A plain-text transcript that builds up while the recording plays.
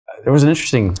there was an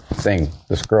interesting thing.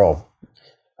 This girl,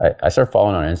 I started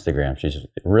following her on Instagram. She's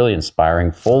really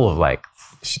inspiring, full of like,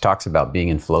 she talks about being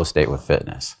in flow state with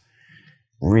fitness.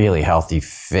 Really healthy,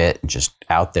 fit, just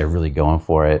out there really going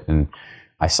for it. And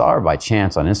I saw her by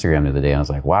chance on Instagram the other day, and I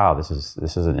was like, wow, this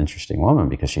is an interesting woman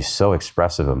because she's so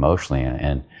expressive emotionally.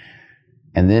 And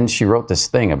then she wrote this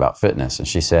thing about fitness, and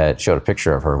she showed a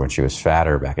picture of her when she was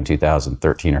fatter back in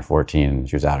 2013 or 14, and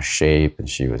she was out of shape, and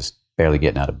she was barely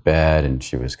getting out of bed, and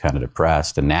she was kind of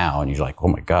depressed. And now, and you're like, oh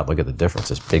my God, look at the difference,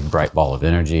 this big bright ball of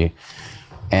energy.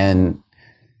 And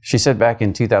she said back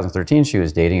in 2013, she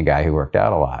was dating a guy who worked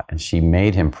out a lot, and she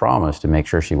made him promise to make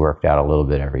sure she worked out a little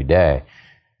bit every day.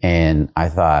 And I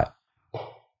thought,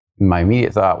 my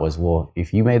immediate thought was, well,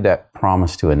 if you made that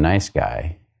promise to a nice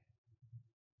guy,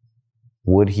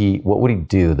 what would he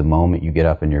do the moment you get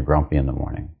up and you're grumpy in the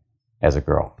morning as a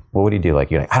girl? What would he do?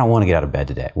 Like, you're like, I don't want to get out of bed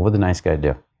today. What would the nice guy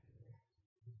do?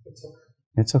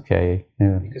 It's okay.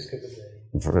 Yeah. You can skip the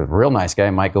day. A real nice guy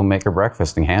might go make her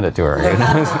breakfast and hand it to her.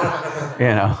 You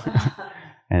know?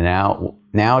 And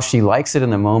now she likes it in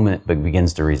the moment, but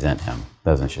begins to resent him,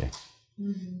 doesn't she?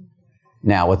 Mm-hmm.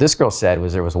 Now, what this girl said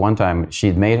was there was one time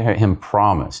she'd made him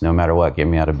promise, no matter what, get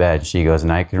me out of bed. She goes,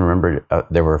 and I can remember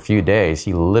there were a few days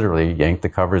he literally yanked the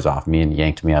covers off me and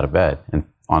yanked me out of bed and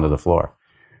onto the floor.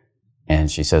 And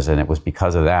she says, and it was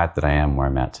because of that I am where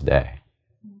I'm at today.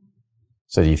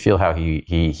 So do you feel how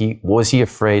he was he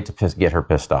afraid to get her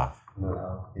pissed off?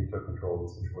 No, he took control of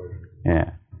the situation. Yeah.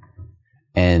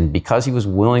 And because he was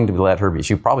willing to let her be,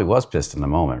 she probably was pissed in the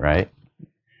moment, right?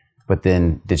 But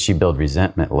then did she build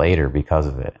resentment later because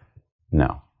of it?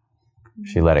 No.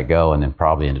 She let it go and then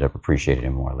probably ended up appreciating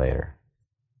him more later.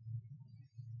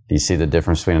 Do you see the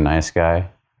difference between a nice guy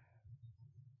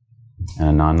and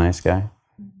a non-nice guy?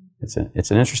 It's an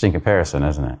interesting comparison,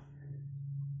 isn't it?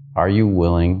 Are you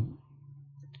willing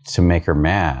to make her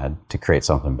mad to create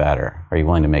something better? Are you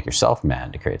willing to make yourself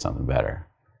mad to create something better?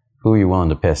 Who are you willing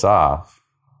to piss off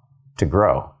to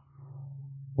grow?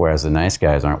 Whereas the nice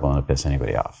guys aren't willing to piss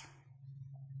anybody off.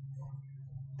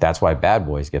 That's why bad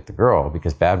boys get the girl,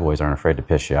 because bad boys aren't afraid to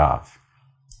piss you off.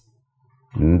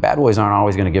 And bad boys aren't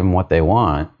always going to give them what they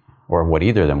want, or what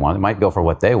either of them want. They might go for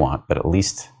what they want, but at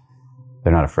least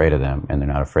they're not afraid of them, and they're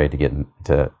not afraid to get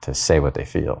to say what they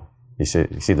feel. You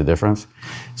see the difference?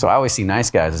 So I always see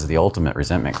nice guys as the ultimate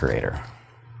resentment creator,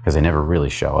 because they never really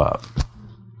show up.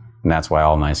 And that's why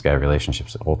all nice guy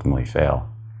relationships ultimately fail,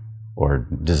 or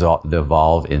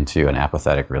devolve into an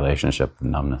apathetic relationship with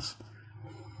numbness.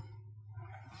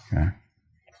 Okay.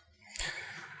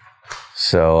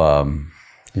 So,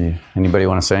 anybody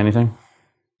want to say anything?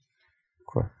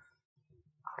 Cool.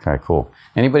 Okay, cool.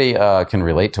 Anybody can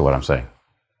relate to what I'm saying?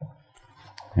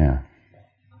 Yeah.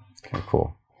 Okay,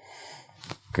 cool.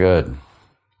 Good.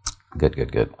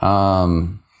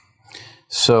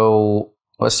 So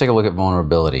let's take a look at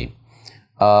vulnerability.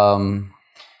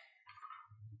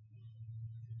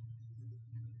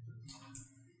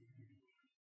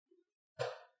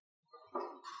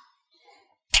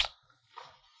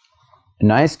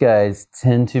 Nice guys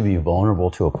tend to be vulnerable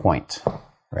to a point,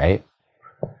 right?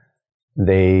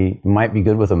 They might be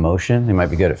good with emotion. They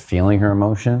might be good at feeling her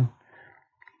emotion.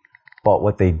 But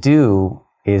what they do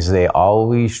is they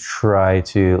always try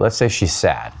to, let's say she's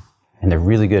sad, and they're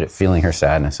really good at feeling her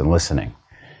sadness and listening.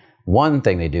 One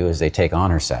thing they do is they take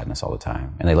on her sadness all the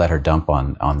time, and they let her dump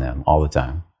on them all the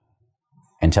time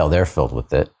until they're filled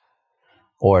with it.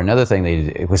 Or another thing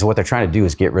because what they're trying to do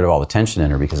is get rid of all the tension in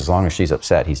her, because as long as she's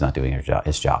upset, he's not doing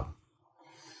his job.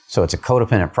 So it's a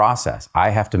codependent process.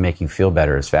 I have to make you feel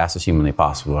better as fast as humanly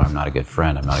possible. I'm not a good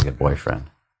friend. I'm not a good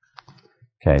boyfriend.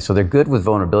 Okay, so they're good with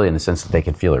vulnerability in the sense that they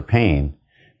can feel her pain,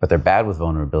 but they're bad with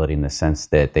vulnerability in the sense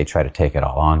that they try to take it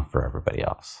all on for everybody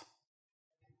else.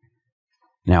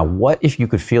 Now, what if you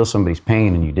could feel somebody's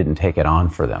pain and you didn't take it on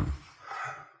for them?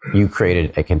 You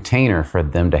created a container for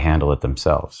them to handle it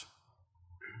themselves.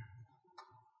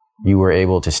 You were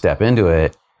able to step into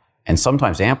it and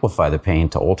sometimes amplify the pain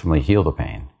to ultimately heal the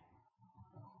pain.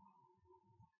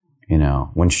 You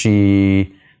know, let's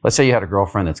say you had a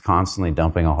girlfriend that's constantly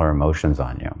dumping all her emotions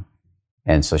on you,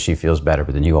 and so she feels better,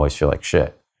 but then you always feel like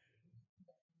shit.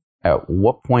 At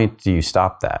what point do you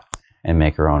stop that and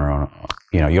make her own?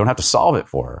 You know, you don't have to solve it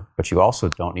for her, but you also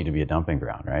don't need to be a dumping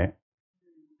ground, right?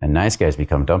 And nice guys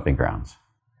become dumping grounds.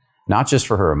 Not just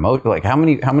for her emotion. Like how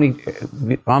many,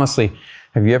 honestly,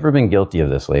 have you ever been guilty of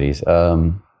this, ladies?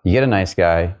 You get a nice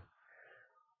guy,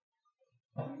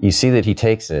 you see that he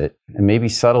takes it, and maybe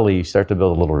subtly you start to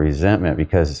build a little resentment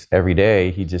because every day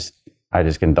I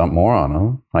just can dump more on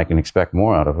him. I can expect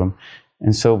more out of him.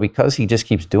 And so because he just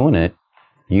keeps doing it,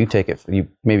 You take it, you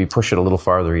maybe push it a little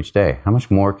farther each day. How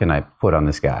much more can I put on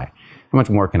this guy? How much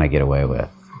more can I get away with?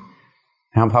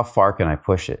 How far can I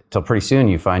push it? Till pretty soon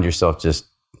you find yourself just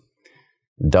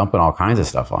dumping all kinds of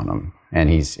stuff on him. And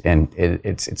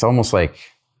it's almost like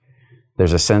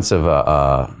there's a sense of,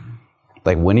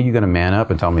 like, when are you going to man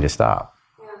up and tell me to stop?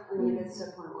 Yeah, I mean, it's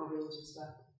a point where we just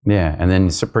stop. Yeah, and then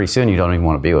pretty soon you don't even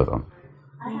want to be with them.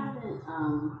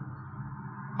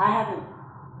 I haven't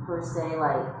per se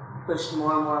like pushed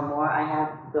more and more and more. I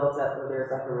have built up where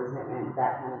there's like a resentment,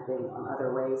 that kind of thing, on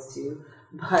other ways too.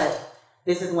 But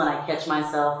this is when I catch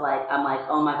myself like, I'm like,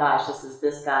 oh my gosh, this is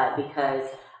this guy, because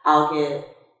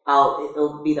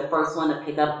it'll be the first one to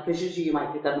pick up, because usually you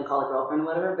might pick up and call a girlfriend or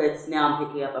whatever, but it's now I'm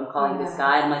picking up, I'm calling this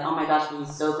guy. I'm like, oh my gosh,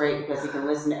 he's so great because he can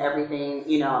listen to everything,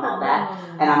 you know, and all that.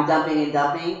 And I'm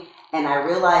dumping. And I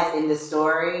realize in the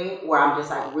story where I'm just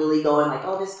like really going like,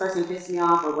 oh, this person pissed me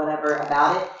off or whatever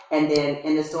about it. And then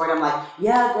in the story, I'm like,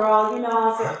 yeah, girl, you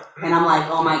know. And I'm like,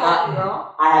 oh my God,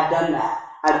 girl, I have done that.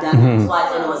 I've done it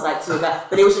twice, and it was like to a guy.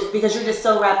 But it was just because you're just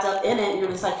so wrapped up in it. You're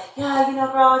just like, yeah, you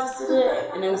know, girl, I just did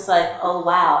it. And it was like, oh,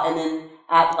 wow. And then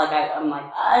I'm like,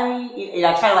 I mean,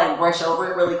 I try to like brush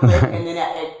over it really quick. And then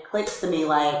it clicks to me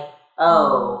like,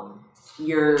 oh,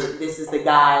 this is the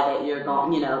guy that you're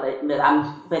going, you know,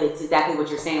 but it's exactly what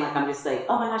you're saying. Like, I'm just like,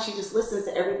 oh my gosh, he just listens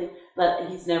to everything, but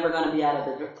he's never going to be out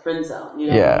of the friend zone.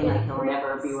 You know what I mean? Like, he'll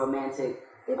never be romantic.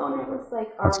 It's like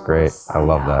that's great. I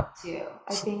love that too.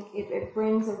 I think it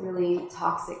brings a really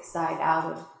toxic side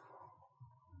out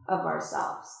of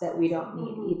ourselves that we don't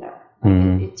need either.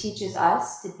 Like it teaches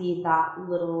us to be that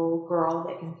little girl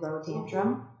that can throw a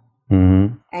tantrum.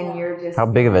 And you're just, how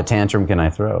big of a tantrum can I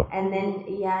throw? And then,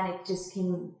 and it just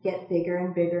can get bigger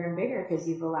and bigger and bigger because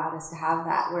you've allowed us to have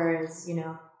that. Whereas, you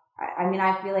know, I mean,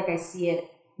 I feel like I see it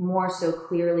more so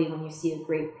clearly when you see a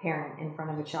great parent in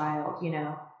front of a child, you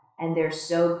know, and they're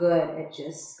so good at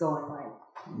just going like,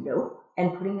 nope,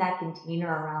 and putting that container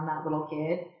around that little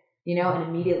kid, you know, and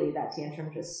immediately that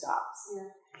tantrum just stops. Yeah.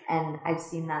 And I've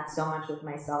seen that so much with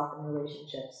myself in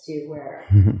relationships too, where,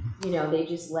 you know, they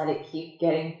just let it keep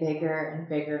getting bigger and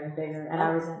bigger and bigger, and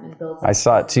our resentment builds. I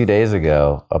saw it 2 days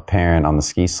ago, a parent on the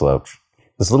ski slope.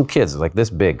 This little kid's like this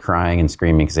big, crying and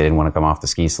screaming because they didn't want to come off the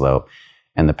ski slope.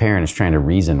 And the parent is trying to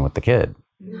reason with the kid.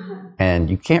 And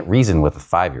you can't reason with a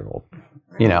 5-year-old,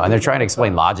 you know, and they're trying to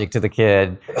explain logic to the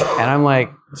kid. And I'm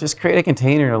like, just create a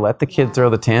container, let the kid throw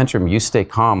the tantrum. You stay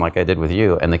calm like I did with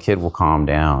you, and the kid will calm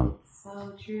down.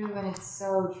 True, and it's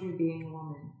so true being a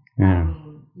woman. Yeah. I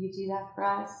mean, you do that for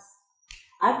us.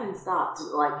 I've been stopped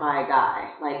like by a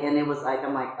guy, like, and it was like,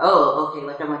 I'm like, oh, okay,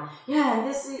 like, I'm like, yeah, and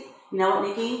this is, you know what,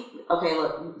 Nikki? Okay,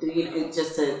 look, do you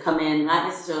just to come in, not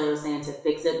necessarily was saying to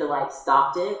fix it, but like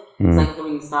stopped it. It's like,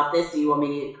 can we stop this? Do you want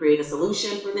me to create a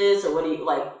solution for this, or what do you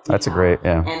like? That's a great,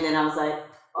 yeah. And then I was like,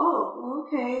 oh,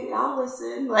 okay, I'll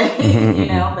listen, like, you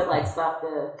know, but like stop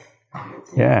the.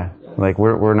 Yeah, like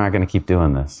we're not going to keep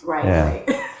doing this. Right. Yeah.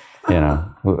 Right. You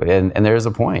know, and there's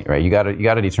a point, right? You got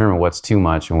to determine what's too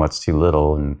much and what's too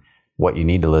little, and what you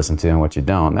need to listen to and what you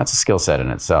don't. That's a skill set in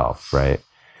itself, right?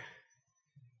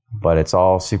 But it's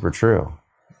all super true,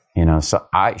 you know. So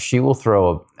she will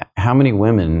throw. How many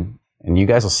women? And you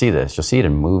guys will see this. You'll see it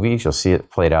in movies. You'll see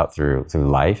it played out through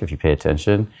life if you pay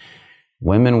attention.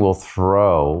 Women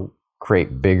will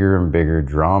create bigger and bigger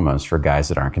dramas for guys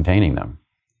that aren't containing them.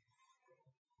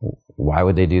 Why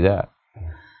would they do that?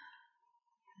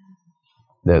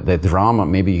 The drama,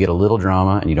 maybe you get a little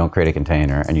drama and you don't create a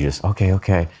container and you just,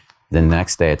 okay. Then the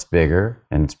next day it's bigger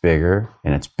and it's bigger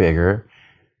and it's bigger.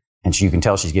 And you can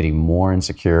tell she's getting more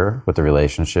insecure with the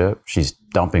relationship. She's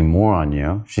dumping more on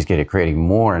you. She's creating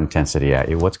more intensity at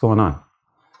you. What's going on?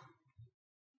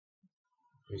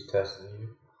 She's testing you.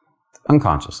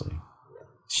 Unconsciously.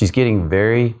 She's getting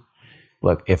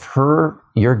look, if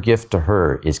your gift to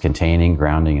her is containing,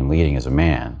 grounding, and leading as a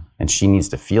man, and she needs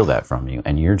to feel that from you,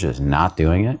 and you're just not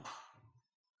doing it,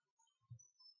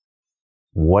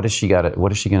 what is she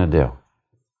gonna do?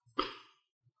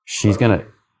 She's gonna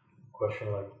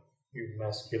question like your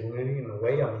masculinity in a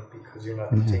way, because you're not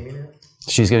containing it.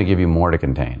 She's gonna give you more to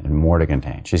contain and more to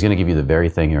contain. She's gonna give you the very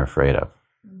thing you're afraid of.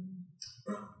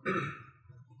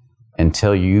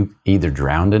 Until you either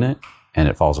drowned in it and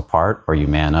it falls apart, or you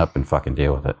man up and fucking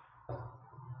deal with it.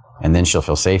 And then she'll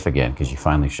feel safe again because you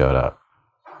finally showed up.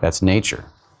 That's nature.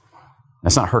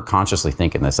 That's not her consciously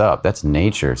thinking this up. That's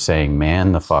nature saying,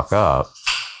 man the fuck up.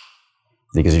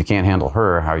 Because if you can't handle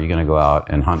her, how are you going to go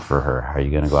out and hunt for her? How are you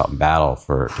going to go out and battle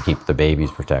to keep the babies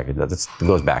protected? That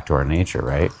goes back to our nature,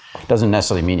 right? It doesn't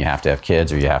necessarily mean you have to have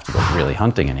kids or you have to go really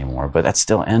hunting anymore, but that's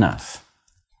still in us.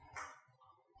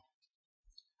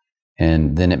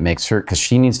 And then it makes her, because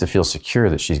she needs to feel secure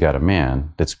that she's got a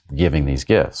man that's giving these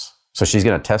gifts. So she's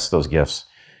going to test those gifts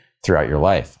throughout your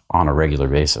life on a regular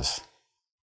basis.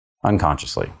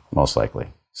 Unconsciously, most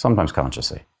likely. Sometimes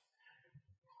consciously.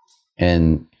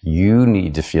 And you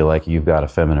need to feel like you've got a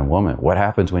feminine woman. What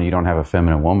happens when you don't have a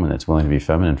feminine woman that's willing to be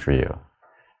feminine for you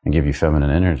and give you feminine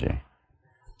energy?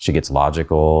 She gets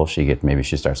logical. Maybe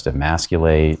she starts to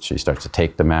emasculate. She starts to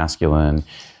take the masculine.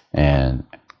 And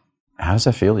how does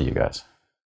that feel to you guys?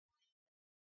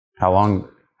 How long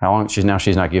she's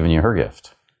not giving you her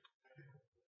gift?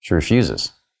 She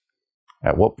refuses.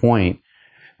 At what point,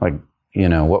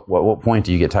 what point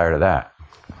do you get tired of that?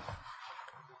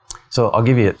 So I'll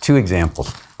give you 2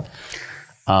 examples.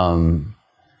 So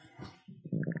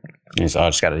I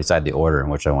just got to decide the order in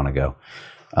which I want to go.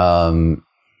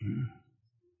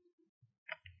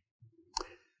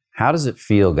 How does it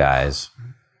feel, guys,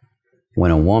 when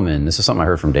a woman, this is something I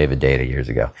heard from David Data years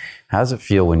ago. How does it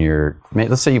feel when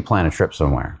let's say you plan a trip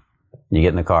somewhere. You get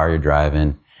in the car, you're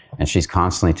driving, and she's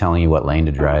constantly telling you what lane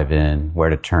to drive in, where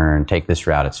to turn, take this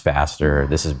route, it's faster,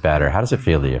 this is better. How does it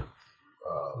feel to you?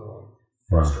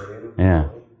 Frustrated.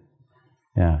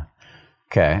 Yeah.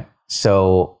 Okay.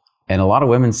 So, and a lot of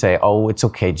women say, oh, it's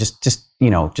okay. Just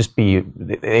be,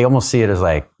 they almost see it as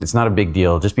like, it's not a big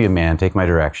deal. Just be a man, take my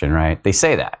direction, right? They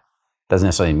say that. Doesn't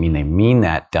necessarily mean they mean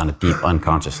that down a deep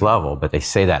unconscious level, but they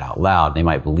say that out loud. They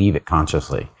might believe it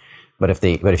consciously. But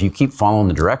if you keep following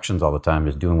the directions all the time,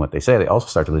 just doing what they say, they also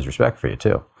start to lose respect for you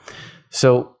too.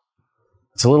 So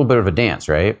it's a little bit of a dance,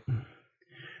 right?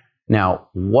 Now,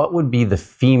 what would be the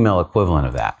female equivalent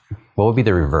of that? What would be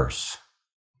the reverse?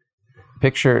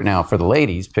 Now for the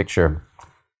ladies, picture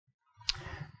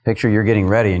you're getting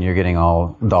ready and you're getting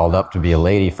all dolled up to be a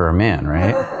lady for a man,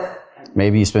 right?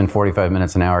 Maybe you spend 45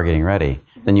 minutes, an hour getting ready.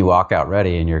 Then you walk out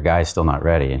ready and your guy's still not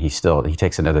ready. And he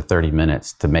takes another 30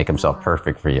 minutes to make himself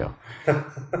perfect for you.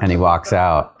 And he walks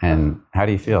out, and how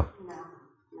do you feel?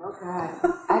 Oh God,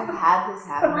 I've had this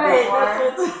happen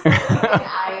Right, before.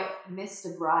 I missed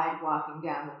a bride walking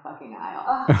down the fucking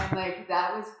aisle. And like,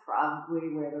 that was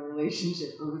probably where the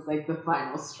relationship was like the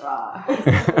final straw. I was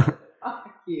like,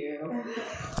 fuck you.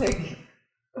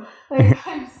 Like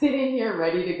I'm sitting here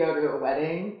ready to go to a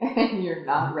wedding and you're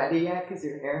not ready yet because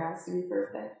your hair has to be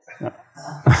perfect.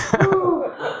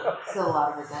 Still a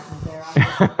lot of resentment there.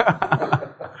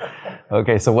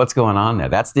 Okay, so what's going on there?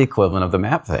 That's the equivalent of the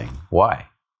map thing. Why?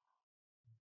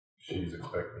 She's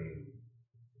expecting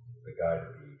the guy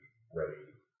to be ready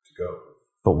to go.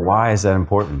 But why is that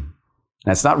important?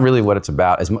 That's not really what it's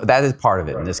about. That is part of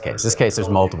it in this case. In this case, there's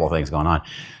multiple things going on.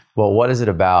 Well, what is it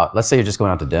about? Let's say you're just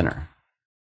going out to dinner.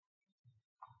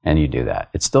 And you do that.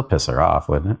 It'd still piss her off,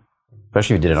 wouldn't it?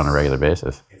 Especially if you did it on a regular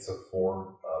basis. It's a form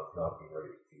of not being ready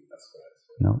to feed. That's what I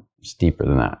say. No, it's deeper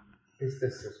than that. It's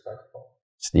disrespectful.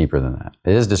 It's deeper than that.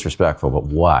 It is disrespectful, but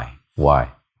why?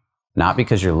 Why? Not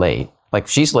because you're late. Like,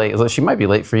 she's late. She might be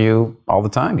late for you all the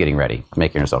time getting ready,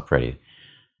 making herself pretty.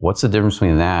 What's the difference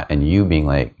between that and you being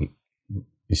late?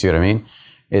 You see what I mean?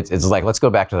 It's like, let's go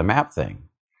back to the map thing.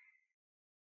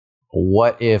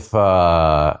 What if...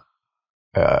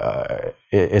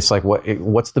 it's like,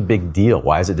 what's the big deal?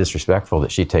 Why is it disrespectful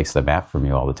that she takes the map from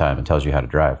you all the time and tells you how to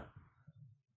drive?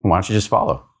 Why don't you just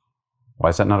follow? Why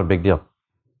is that not a big deal?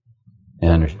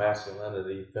 And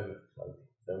masculinity, feminine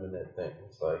thing.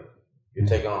 It's like you're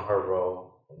taking on her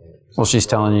role. Well, she's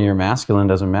telling you your masculine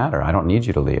doesn't matter. I don't need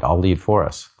you to lead. I'll lead for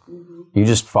us. Mm-hmm. You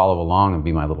just follow along and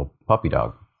be my little puppy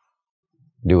dog.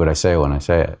 Do what I say when I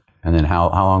say it. And then how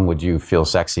long would you feel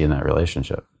sexy in that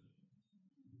relationship?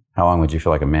 How long would you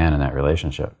feel like a man in that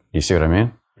relationship? You see what I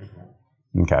mean?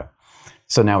 Mm-hmm. Okay.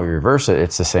 So now we reverse it.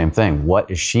 It's the same thing.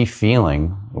 What is she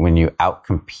feeling when you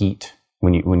outcompete,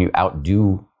 when you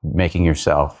outdo making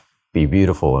yourself be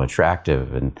beautiful and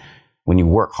attractive, and when you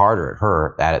work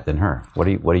harder at it than her? What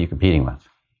are you competing with?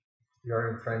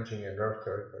 You're infringing in her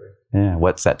territory. Yeah.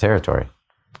 What's that territory?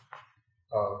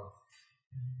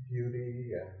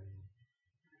 Beauty and...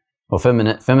 Well,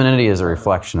 femininity is a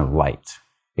reflection of light.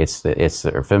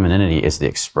 Femininity is the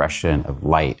expression of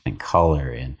light and color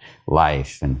and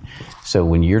life. And so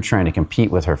when you're trying to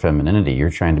compete with her femininity, you're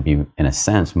trying to be, in a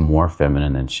sense, more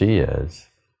feminine than she is,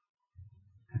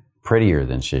 prettier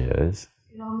than she is.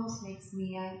 It almost makes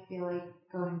me, I feel like,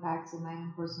 going back to my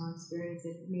own personal experience,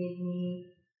 it made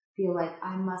me feel like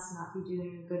I must not be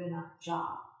doing a good enough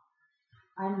job.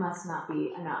 I must not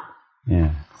be enough.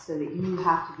 Yeah. So that you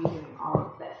have to be doing all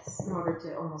of this in order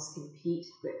to almost compete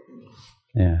with me.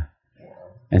 Yeah.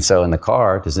 And so in the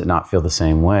car, does it not feel the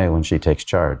same way when she takes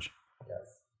charge?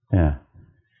 Yes. Yeah.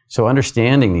 So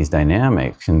understanding these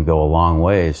dynamics can go a long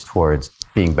ways towards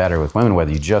being better with women,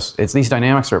 whether you just, it's these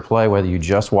dynamics are at play, whether you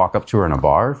just walk up to her in a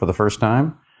bar for the first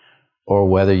time or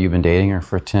whether you've been dating her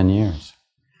for 10 years.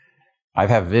 I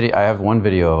have one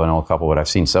video of an old couple, but I've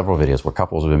seen several videos where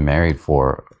couples have been married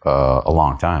for a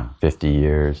long time, 50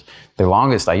 years. The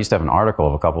longest, I used to have an article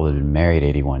of a couple that had been married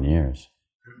 81 years.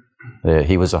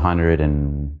 He was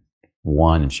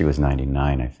 101 and she was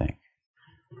 99, I think.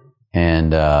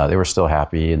 And they were still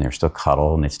happy and they were still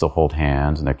cuddle and they still hold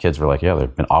hands and their kids were like, yeah,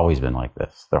 they've always been like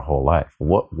this their whole life.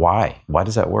 Why? Why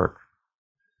does that work?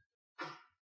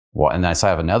 Well, and I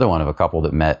have another one of a couple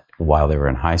that met while they were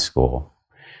in high school.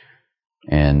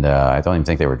 And I don't even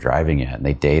think they were driving yet. And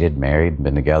they dated, married,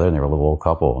 been together, and they were a little old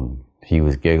couple. And he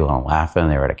was giggling and laughing.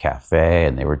 They were at a cafe,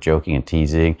 and they were joking and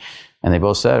teasing. And they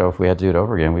both said, "Oh, if we had to do it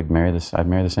over again, I'd marry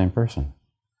the same person."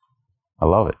 I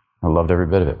love it. I loved every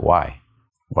bit of it. Why?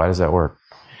 Why does that work?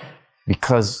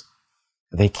 Because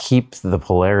they keep the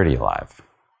polarity alive.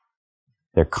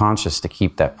 They're conscious to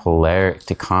keep that polarity,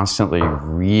 to constantly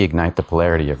reignite the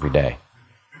polarity every day.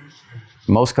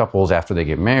 Most couples, after they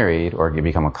get married or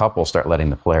become a couple, start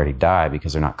letting the polarity die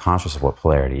because they're not conscious of what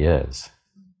polarity is.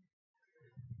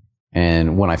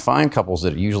 And when I find couples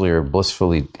that usually are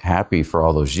blissfully happy for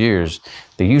all those years,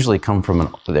 they're usually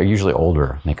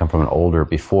older. They come from an older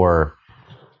before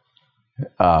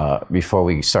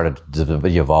we started to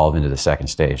evolve into the second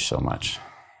stage so much.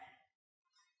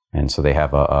 And so they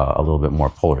have a little bit more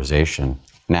polarization,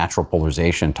 natural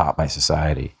polarization taught by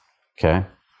society, okay?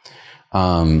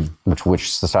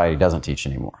 Which society doesn't teach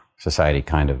anymore. Society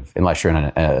kind of, unless you're in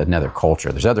another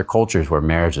culture. There's other cultures where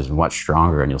marriage is much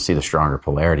stronger and you'll see the stronger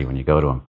polarity when you go to them.